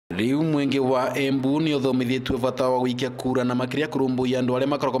Riu mwingi wa Embu ni uthomithitwe bata wa Gwikia Kura na makiria kurumbuia andu aria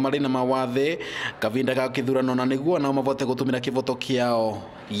makoragwo mari na mawathe kavinda ga kithurano na niguo nao mavote gutumira kivoto kiao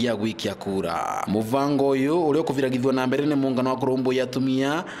gia Gwikia Kura. Muvango uyu uria ukuviragithwa na mbere ni muungano wa kurumbuia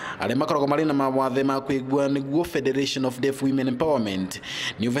atumia aria makoragwo mari na mawathe ma kuigua niguo Federation of Deaf Women Empowerment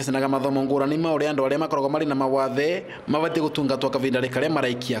ni uvecanaga mathomo ngurani ma uria andu aria makoragwo mari na mawathe mavate gutungatwa kavinda rikaria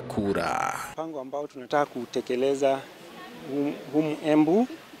maraikia kura. Mpango ambao tunataka kutekeleza humu Embu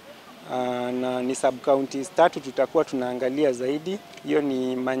na ni sub counties 3 tutakuwa tunaangalia zaidi. Hiyo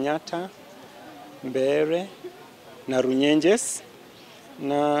ni Manyata, Mbere na Runyenjes.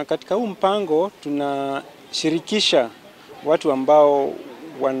 Na katika huu mpango tunashirikisha watu ambao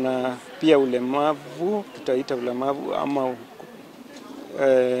wana pia ulemavu, tutaita ulemavu ama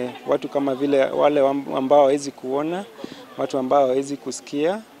watu kama vile wale ambao hawezi kuona, watu ambao hawezi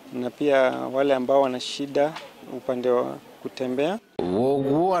kusikia na pia wale ambao wana shida upande wa kutembea.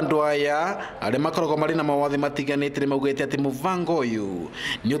 Woguo andu aya aria makoragwo mari na mawathe matiganite maugite ati muvango uyu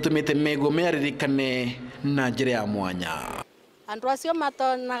ni utumite mego mearirikane na njira ya mwanya. Andu acio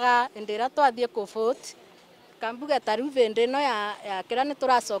matonaga indira twathie ku vote kambuga tariu vende no ya kira ni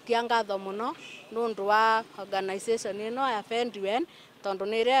turacokia ngatho muno nundu wa organization ino ya FENDUEN tondu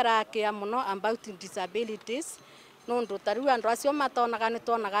ni rera kia muno about disabilities. Nundu tariu andu acio matonaga ni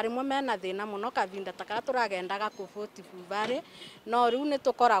tonaga rimwe mena thina muno kavinda taka turagendaga ku vote bubare no riu ni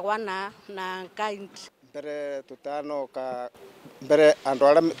tukoragwa na kind mbere tutanoka mbere andu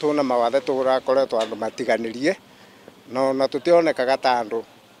aria tuna mawathe turakoretwo andu matiganirie na tutionekaga ta andu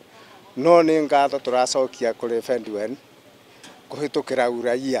no ni ngatho turacokia kuri FENDUEN kuhitukira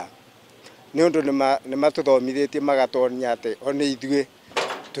uraia ni undu ni matuthomithitie magatonia ati oni ithue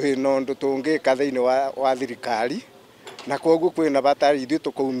twina undu tungika thiini wa thirikari na koguo kwina bata ithuĩ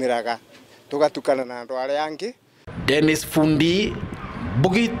tukaumiraga tugatukana na andu aria angi. Dennis Fundi,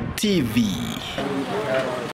 Bugi TV.